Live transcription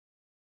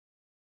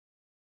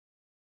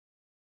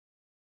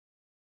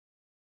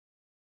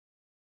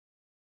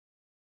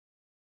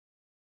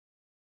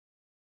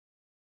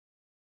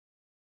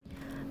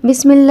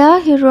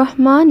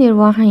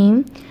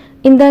Bismillahirrahmanirrahim.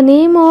 In the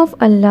name of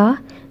Allah,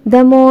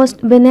 the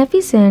most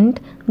beneficent,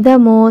 the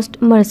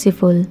most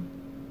merciful.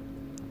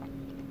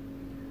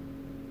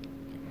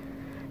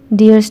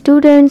 Dear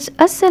students,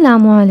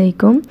 Assalamu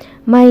alaikum.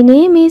 My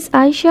name is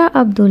Ayesha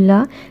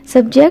Abdullah,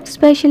 Subject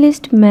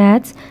Specialist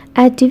Maths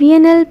at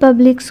Divisional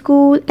Public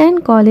School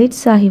and College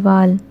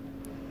Sahiwal.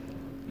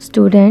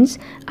 Students,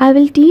 I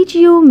will teach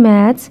you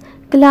Maths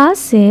Class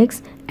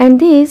 6 and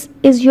this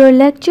is your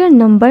lecture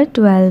number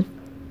 12.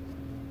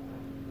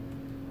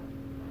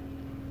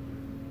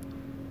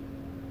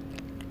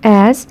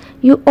 As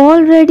you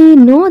already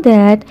know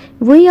that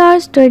we are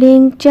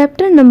studying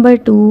chapter number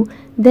 2,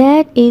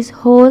 that is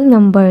whole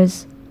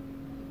numbers.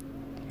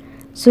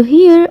 So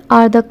here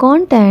are the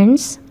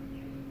contents.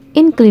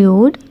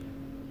 Include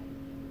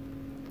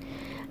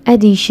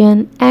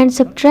addition and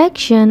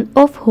subtraction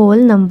of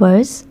whole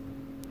numbers.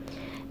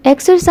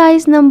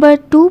 Exercise number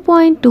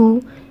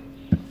 2.2,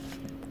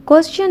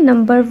 question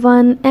number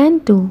 1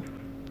 and 2.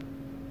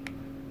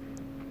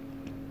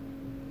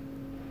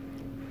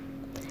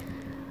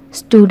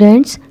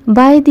 Students,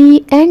 by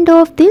the end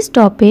of this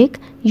topic,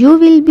 you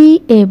will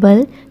be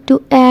able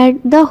to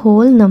add the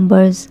whole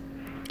numbers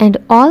and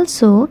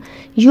also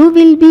you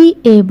will be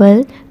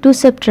able to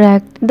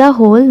subtract the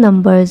whole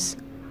numbers.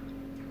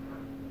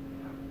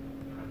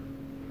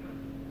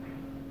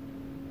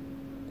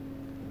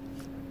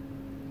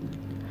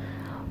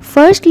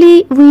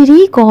 Firstly, we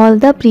recall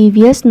the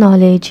previous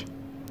knowledge.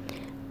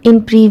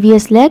 In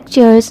previous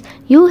lectures,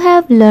 you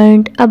have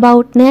learned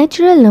about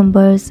natural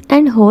numbers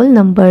and whole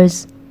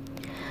numbers.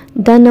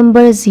 The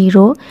number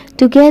 0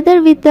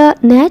 together with the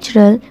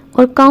natural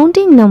or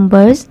counting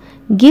numbers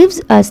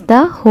gives us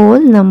the whole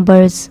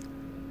numbers.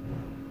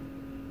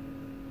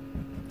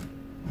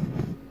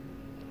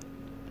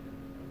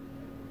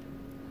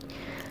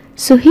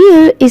 So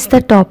here is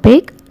the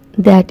topic,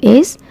 that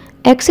is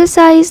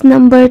exercise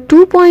number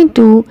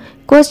 2.2,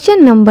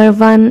 question number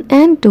 1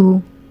 and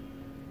 2.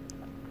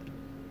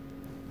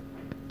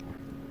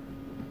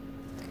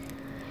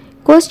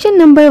 Question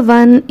number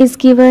 1 is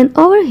given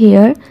over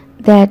here,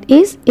 that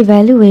is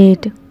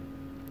evaluate.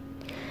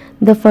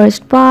 The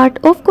first part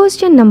of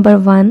question number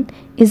 1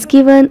 is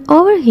given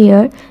over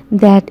here,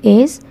 that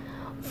is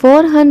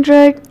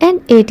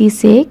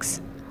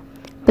 486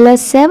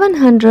 plus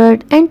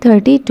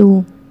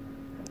 732.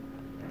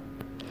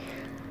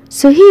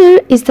 So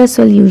here is the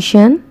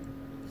solution.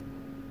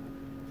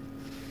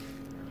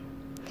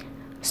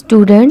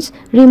 Students,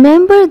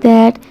 remember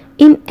that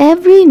in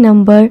every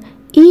number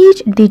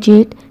each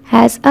digit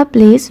has a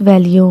place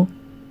value,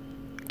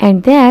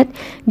 and that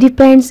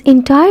depends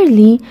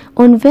entirely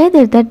on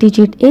whether the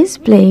digit is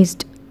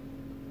placed.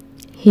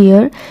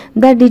 Here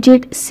the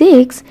digit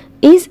 6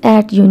 is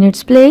at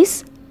units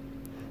place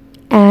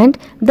and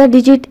the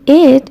digit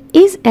 8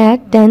 is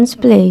at tens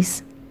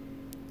place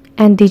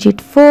and digit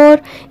 4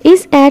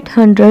 is at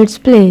hundreds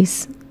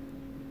place.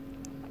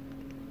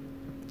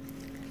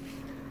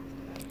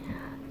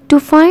 To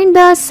find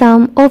the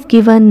sum of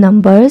given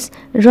numbers,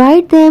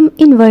 write them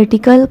in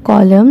vertical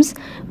columns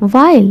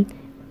while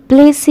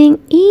placing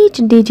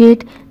each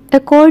digit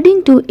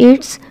according to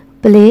its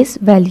place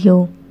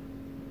value.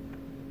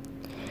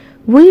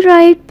 We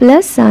write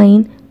plus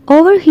sign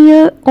over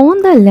here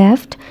on the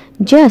left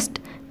just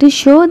to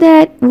show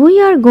that we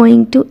are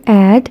going to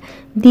add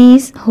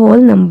these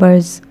whole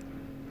numbers.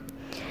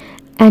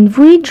 And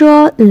we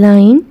draw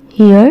line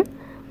here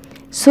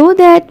so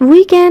that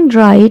we can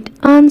write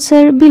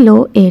answer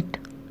below it.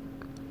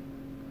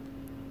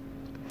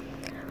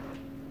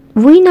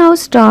 We now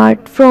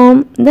start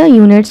from the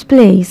units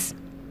place.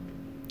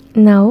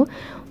 Now,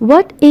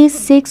 what is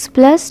 6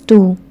 plus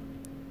 2?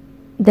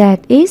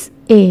 That is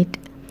 8.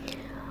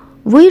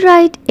 We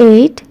write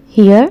 8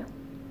 here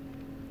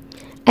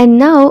and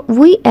now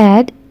we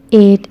add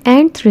 8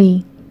 and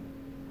 3.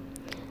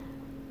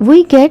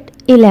 We get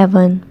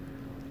 11.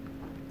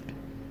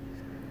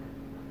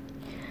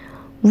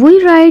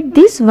 We write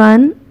this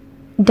one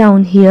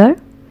down here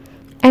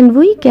and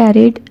we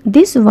carried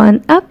this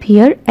one up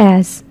here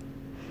as.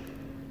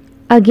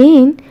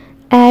 Again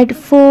add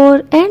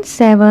 4 and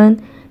 7,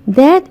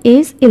 that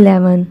is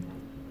 11.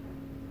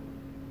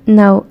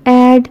 Now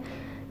add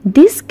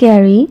this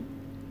carry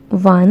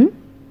 1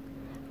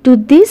 to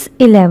this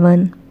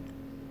 11.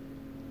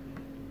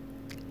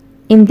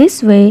 In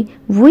this way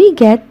we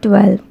get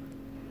 12.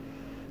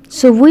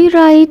 So we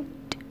write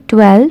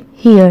 12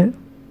 here.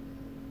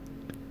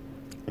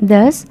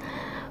 Thus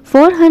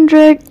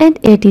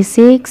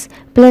 486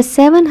 plus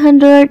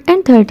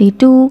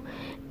 732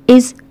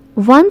 is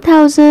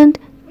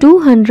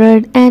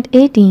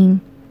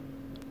 1218.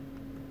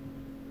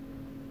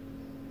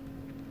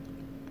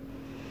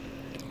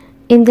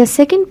 In the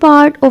second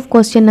part of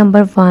question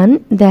number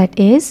 1, that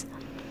is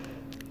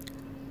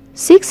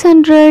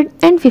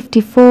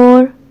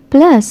 654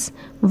 plus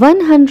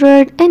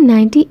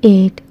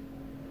 198.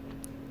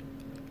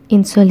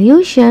 In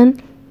solution,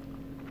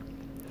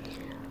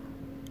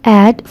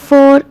 add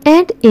 4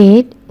 and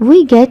 8,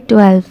 we get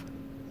 12.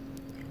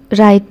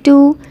 Write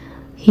 2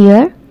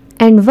 here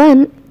and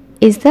 1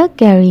 is the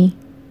carry.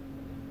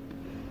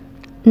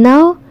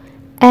 Now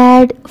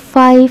add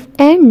 5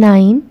 and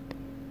 9,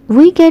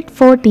 we get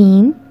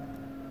 14.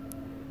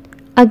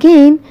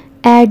 Again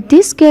add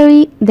this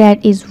carry,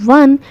 that is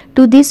 1,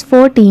 to this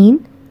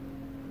 14.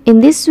 In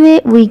this way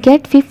we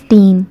get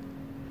 15.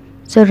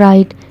 So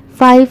write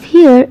 5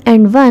 here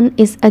and 1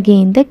 is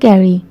again the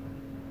carry.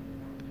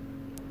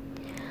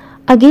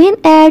 Again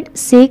add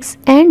 6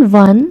 and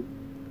 1,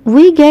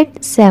 we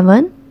get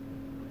 7.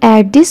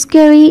 Add this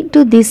carry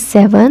to this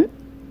 7.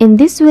 In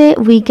this way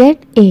we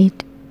get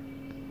 8.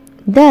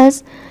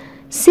 Thus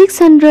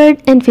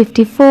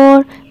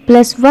 654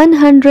 plus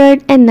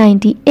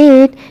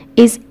 198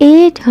 is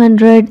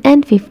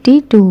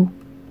 852.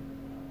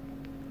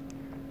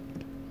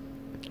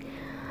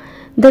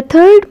 The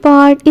third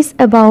part is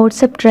about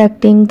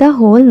subtracting the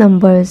whole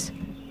numbers.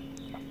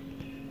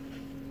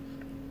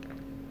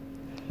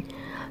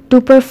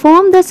 To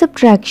perform the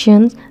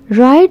subtractions,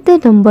 write the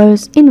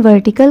numbers in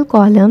vertical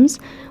columns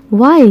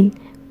while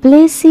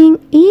placing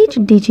each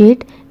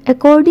digit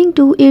according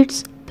to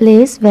its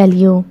place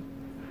value.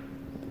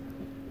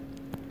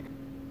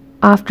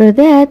 After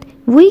that,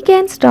 we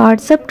can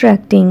start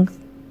subtracting.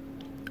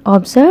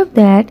 Observe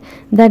that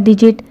the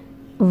digit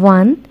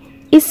 1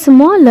 is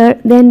smaller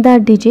than the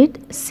digit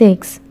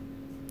 6.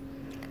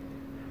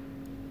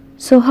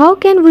 So how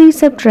can we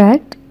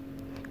subtract?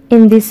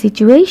 In this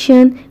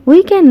situation,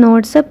 we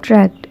cannot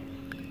subtract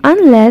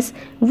unless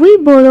we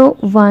borrow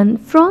 1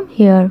 from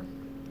here.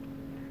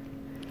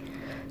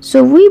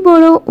 So we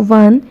borrow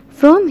 1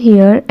 from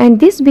here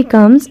and this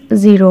becomes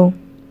 0.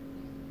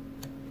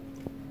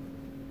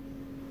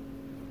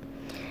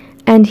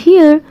 And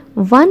here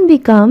 1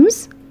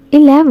 becomes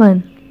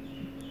 11.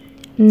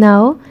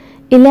 Now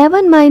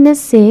 11 minus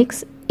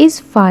 6 is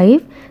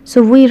 5,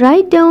 so we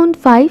write down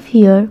 5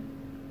 here.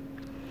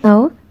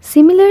 Now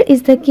similar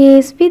is the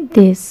case with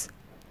this.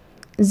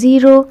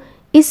 0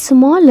 is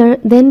smaller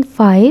than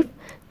 5,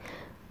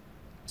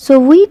 so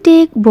we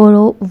take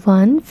borrow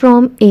 1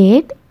 from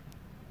 8.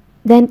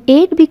 Then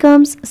 8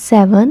 becomes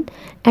 7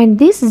 and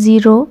this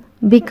 0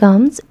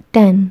 becomes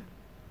 10.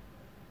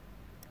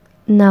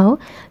 Now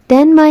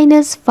 10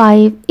 minus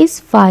 5 is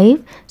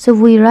 5, so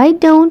we write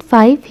down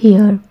 5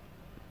 here.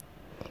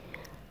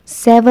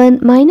 7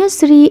 minus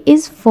 3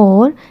 is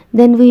 4,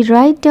 then we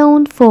write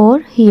down 4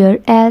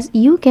 here as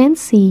you can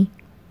see.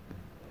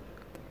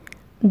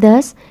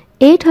 Thus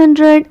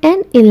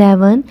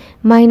 811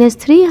 minus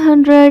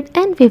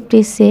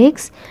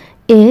 356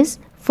 is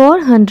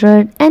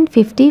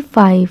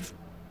 455.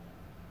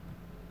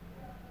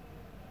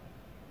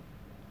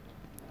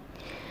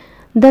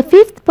 The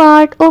fifth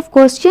part of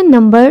question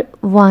number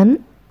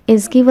 1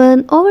 is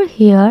given over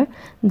here,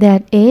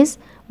 that is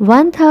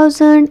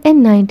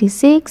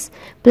 1096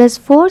 plus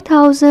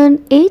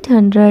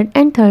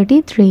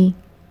 4833.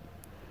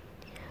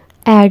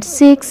 Add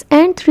 6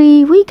 and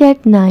 3, we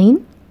get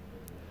 9.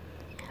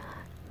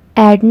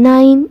 Add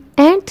 9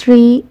 and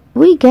 3,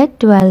 we get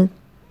 12.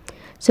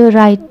 So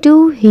write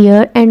 2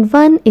 here and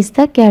 1 is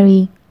the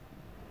carry.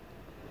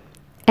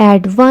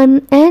 Add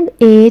 1 and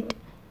 8,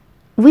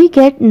 we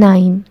get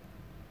 9.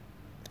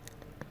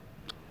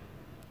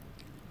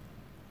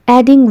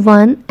 Adding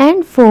 1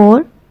 and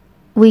 4,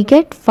 we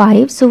get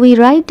 5, so we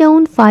write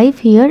down 5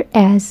 here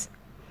as.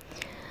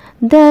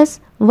 Thus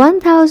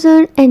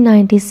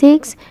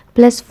 1096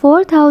 plus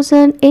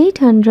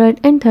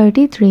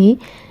 4833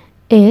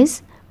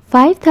 is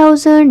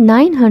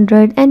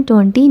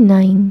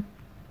 5929.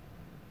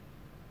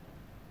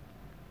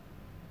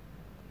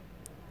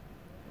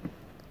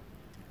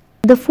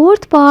 The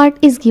fourth part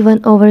is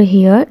given over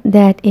here,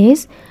 that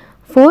is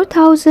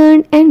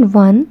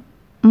 4001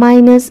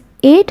 minus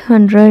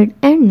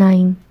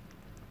 809.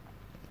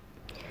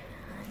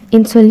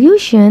 In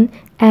solution,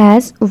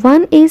 as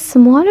 1 is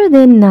smaller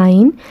than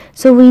 9,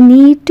 so we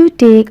need to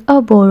take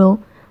a borrow.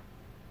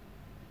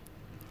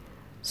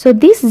 So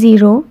this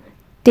 0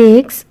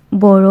 takes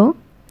borrow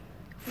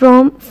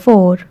from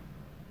 4.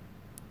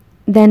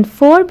 Then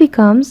 4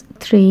 becomes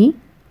 3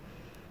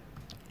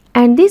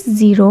 and this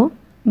 0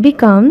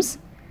 becomes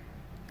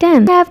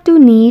 10. We have to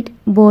need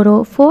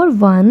borrow for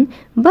 1,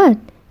 but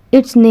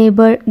its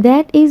neighbor,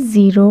 that is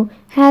 0,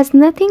 has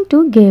nothing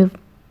to give.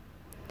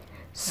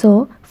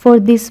 So for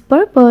this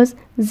purpose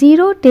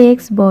 0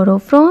 takes borrow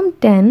from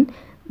 10,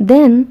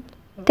 then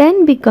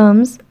 10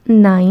 becomes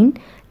 9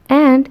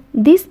 and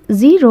this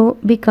 0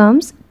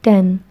 becomes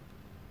 10.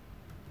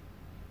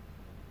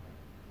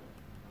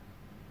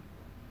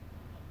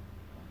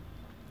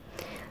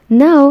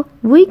 Now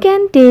we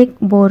can take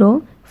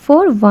borrow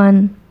for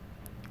 1.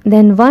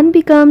 Then 1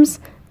 becomes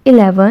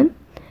 11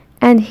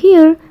 and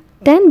here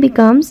 10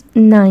 becomes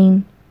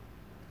 9.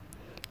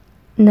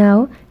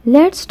 Now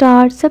let's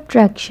start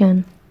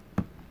subtraction.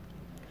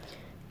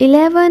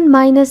 11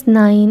 minus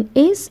 9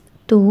 is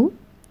 2.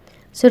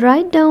 So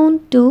write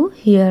down 2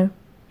 here.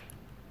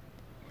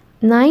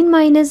 9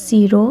 minus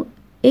 0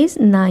 is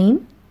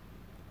 9.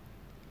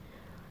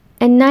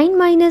 And 9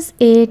 minus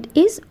 8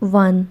 is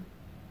 1.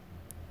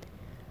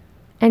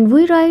 And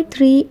we write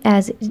 3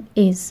 as it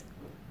is.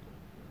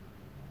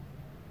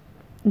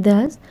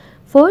 Thus,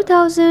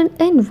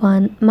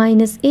 4001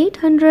 minus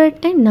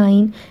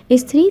 809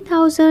 is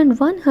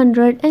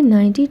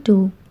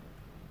 3192.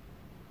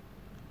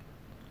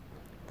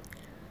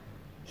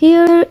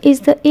 Here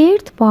is the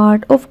eighth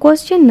part of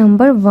question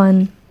number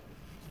 1.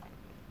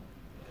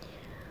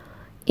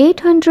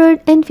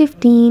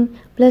 815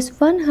 plus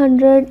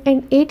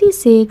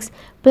 186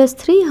 plus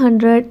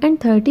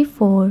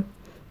 334.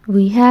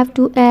 We have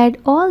to add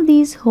all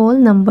these whole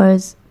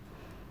numbers.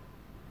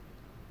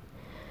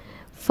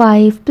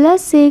 5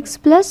 plus 6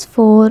 plus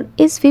 4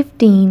 is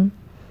 15.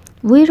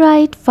 We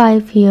write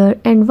 5 here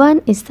and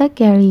 1 is the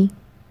carry.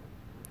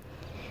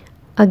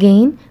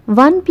 Again,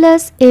 1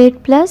 plus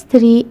 8 plus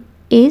 3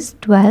 is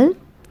 12.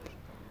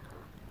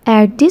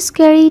 Add this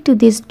carry to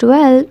this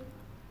 12.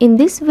 In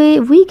this way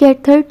we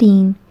get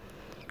 13.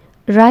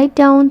 Write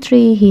down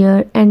 3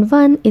 here and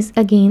 1 is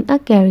again a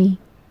carry.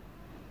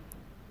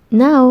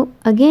 Now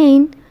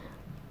again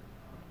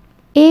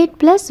 8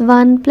 plus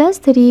 1 plus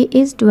 3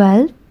 is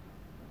 12.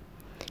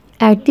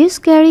 Add this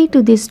carry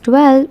to this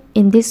 12.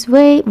 In this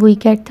way we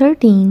get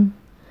 13.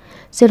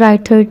 So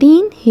write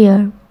 13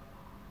 here.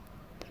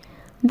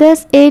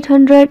 Thus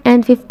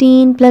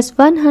 815 plus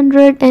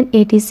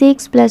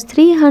 186 plus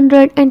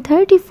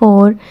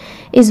 334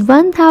 is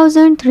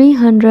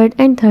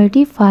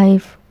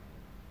 1335.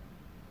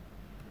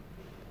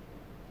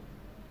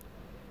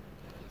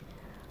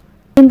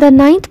 In the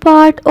ninth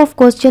part of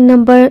question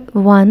number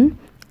 1,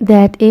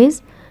 that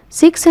is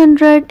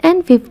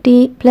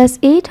 650 plus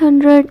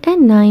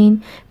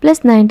 809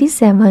 plus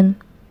 97.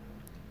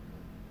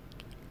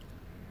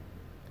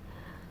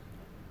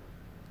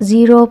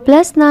 0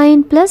 plus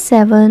 9 plus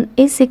 7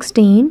 is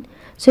 16.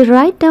 So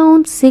write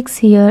down 6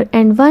 here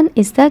and 1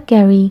 is the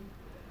carry.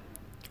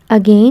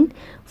 Again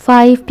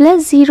 5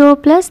 plus 0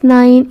 plus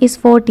 9 is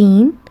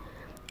 14.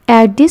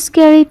 Add this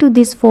carry to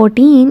this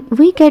 14,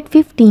 we get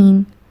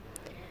 15.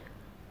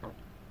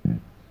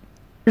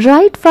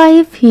 Write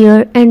 5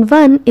 here and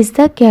 1 is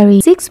the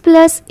carry. 6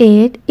 plus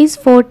 8 is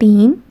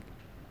 14.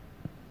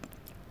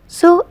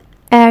 So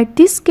add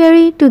this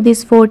carry to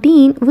this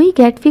 14, we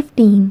get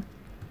 15.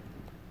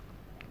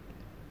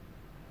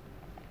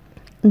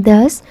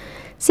 Thus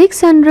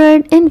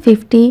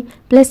 650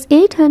 plus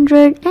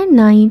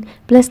 809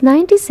 plus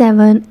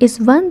 97 is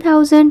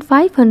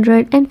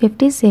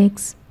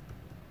 1556.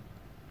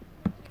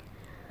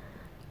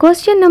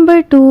 Question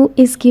number 2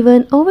 is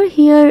given over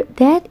here,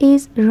 that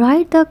is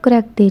write the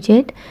correct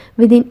digit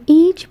within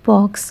each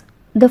box.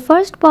 The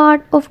first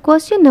part of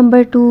question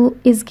number 2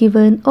 is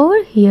given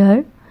over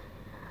here.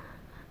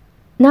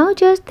 Now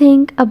just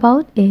think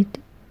about it.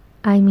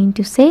 I mean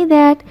to say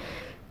that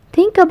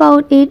think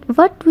about it,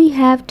 what we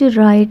have to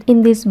write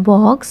in this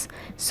box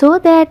so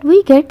that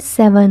we get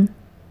 7.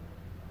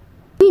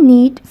 We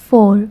need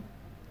 4.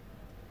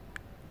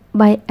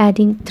 By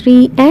adding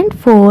 3 and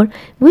 4,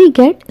 we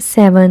get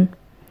 7.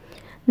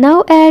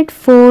 Now add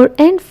 4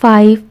 and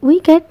 5, we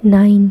get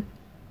 9.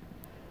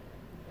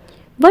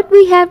 What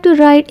we have to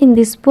write in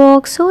this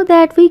box so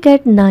that we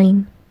get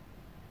 9?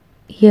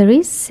 Here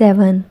is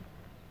 7.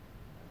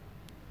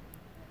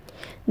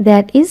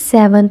 That is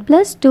 7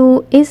 plus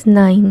 2 is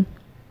 9.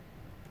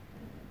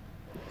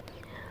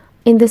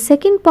 In the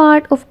second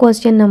part of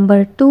question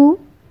number 2,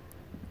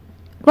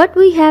 what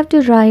we have to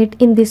write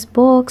in this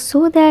box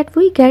so that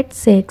we get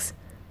 6?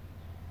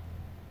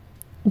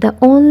 The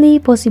only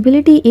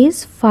possibility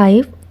is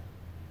 5.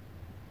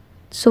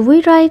 So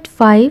we write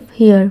 5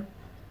 here.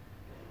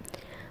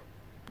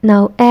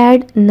 Now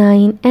add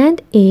 9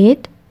 and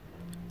 8.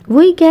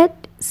 We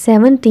get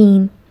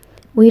 17.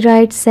 We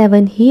write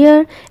 7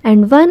 here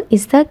and 1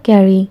 is the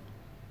carry.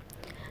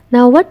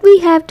 Now what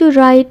we have to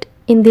write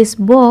in this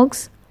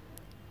box?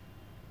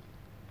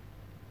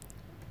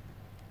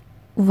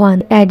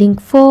 1. Adding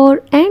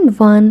 4 and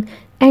 1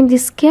 and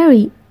this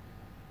carry,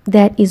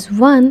 that is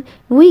 1,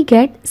 we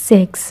get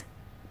 6.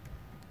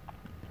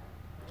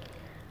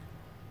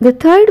 The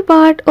third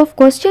part of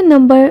question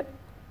number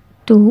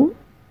 2,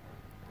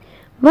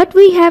 what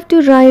we have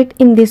to write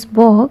in this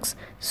box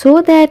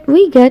so that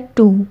we get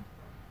 2,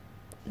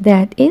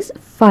 that is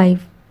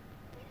 5.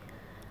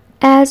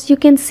 As you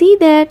can see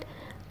that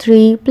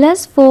 3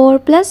 plus 4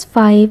 plus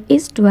 5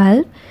 is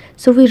 12,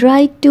 so we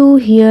write 2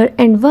 here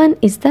and 1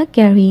 is the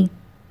carry.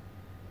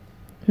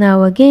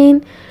 Now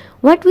again,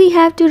 what we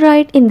have to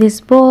write in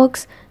this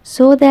box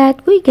so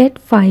that we get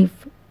 5?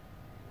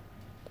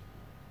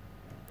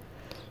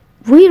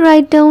 We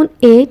write down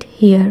 8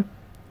 here.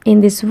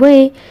 In this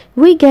way,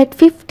 we get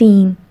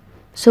 15.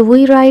 So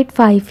we write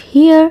 5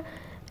 here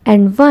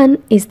and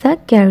 1 is the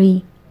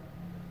carry.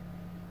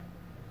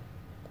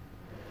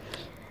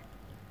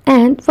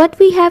 And what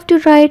we have to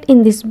write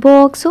in this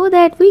box so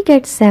that we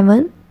get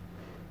 7?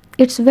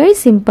 It's very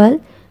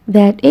simple,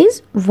 that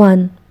is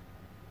 1.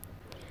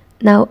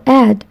 Now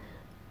add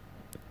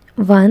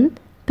 1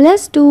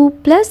 plus 2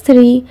 plus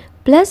 3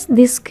 plus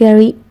this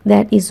carry,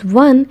 that is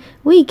 1,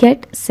 we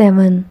get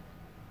 7.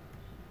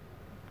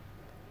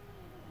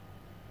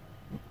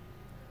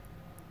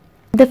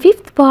 The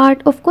fifth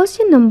part of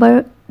question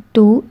number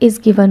 2 is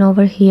given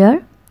over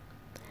here.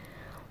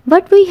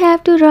 What we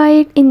have to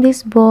write in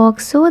this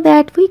box so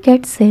that we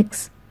get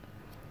 6?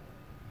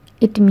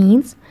 It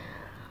means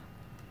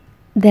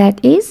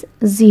that is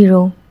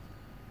 0,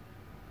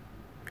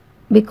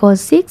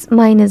 because 6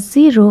 minus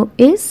 0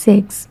 is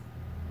 6.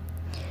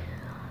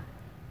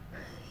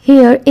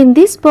 Here in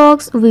this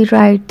box we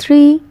write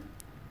 3,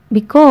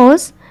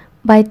 because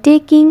by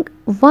taking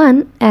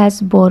 1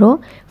 as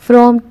borrow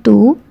from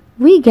 2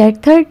 we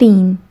get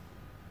 13.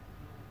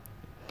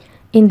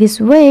 In this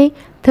way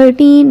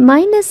 13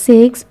 minus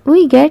 6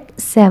 we get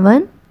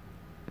 7.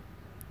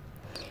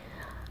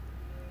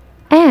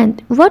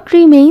 And what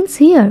remains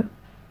here?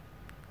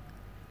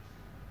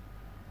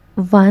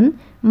 1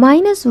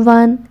 minus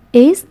 1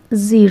 is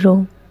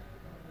 0.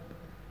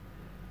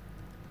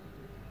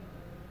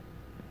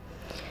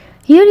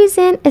 Here is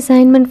an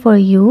assignment for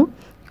you.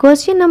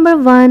 Question number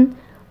 1,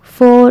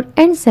 4th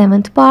and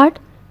 7th part.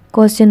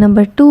 Question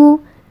number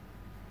 2,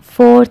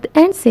 4th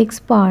and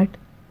 6th part.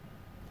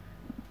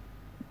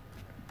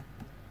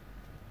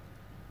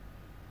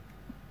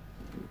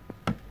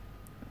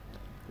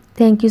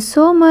 Thank you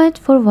so much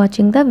for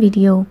watching the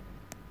video.